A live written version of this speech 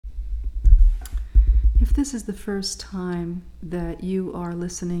If this is the first time that you are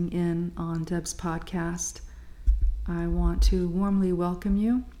listening in on Deb's podcast, I want to warmly welcome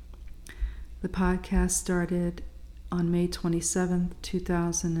you. The podcast started on May 27th,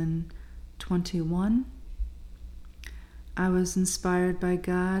 2021. I was inspired by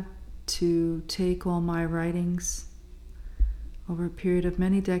God to take all my writings over a period of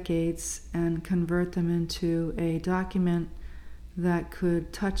many decades and convert them into a document that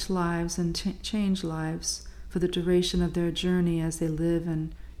could touch lives and change lives for the duration of their journey as they live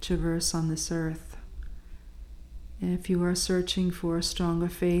and traverse on this earth. If you are searching for a stronger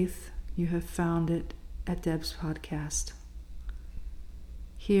faith, you have found it at Deb's podcast.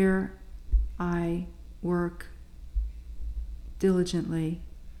 Here I work diligently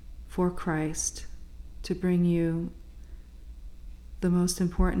for Christ to bring you the most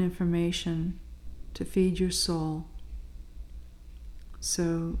important information to feed your soul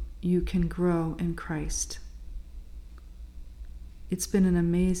so you can grow in Christ. It's been an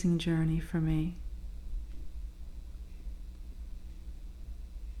amazing journey for me.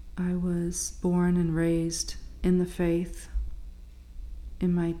 I was born and raised in the faith.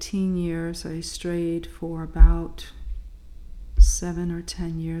 In my teen years, I strayed for about 7 or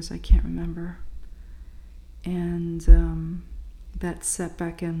 10 years, I can't remember. And that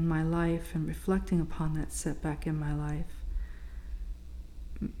setback in my life and reflecting upon that setback in my life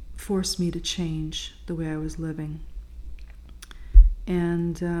forced me to change the way I was living.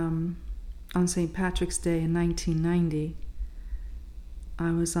 And on St. Patrick's Day in 1990,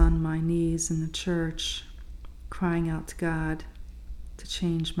 I was on my knees in the church crying out to God to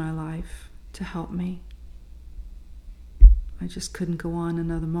change my life, to help me. I just couldn't go on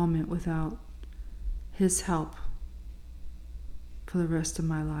another moment without His help for the rest of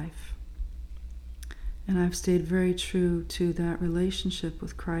my life. And I've stayed very true to that relationship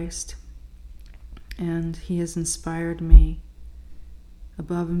with Christ. And He has inspired me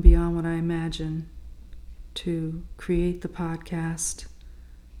above and beyond what I imagine to create the podcast,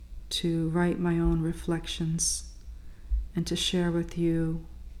 to write my own reflections, and to share with you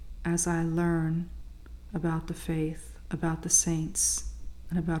as I learn about the faith, about the saints,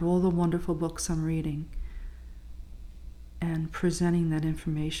 and about all the wonderful books I'm reading, and presenting that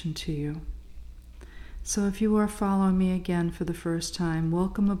information to you. So if you are following me again for the first time,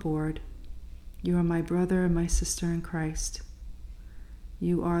 welcome aboard. You are my brother and my sister in Christ.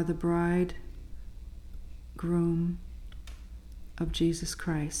 You are the bride, groom of Jesus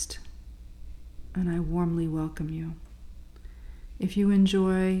Christ, and I warmly welcome you. If you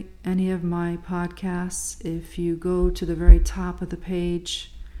enjoy any of my podcasts, if you go to the very top of the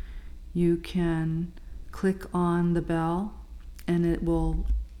page, you can click on the bell and it will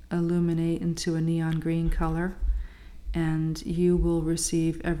illuminate into a neon green color, and you will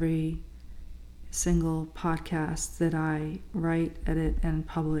receive every single podcast that I write, edit, and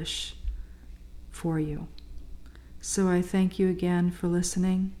publish for you. So I thank you again for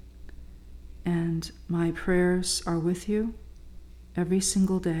listening, and my prayers are with you every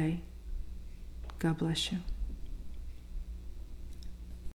single day. God bless you.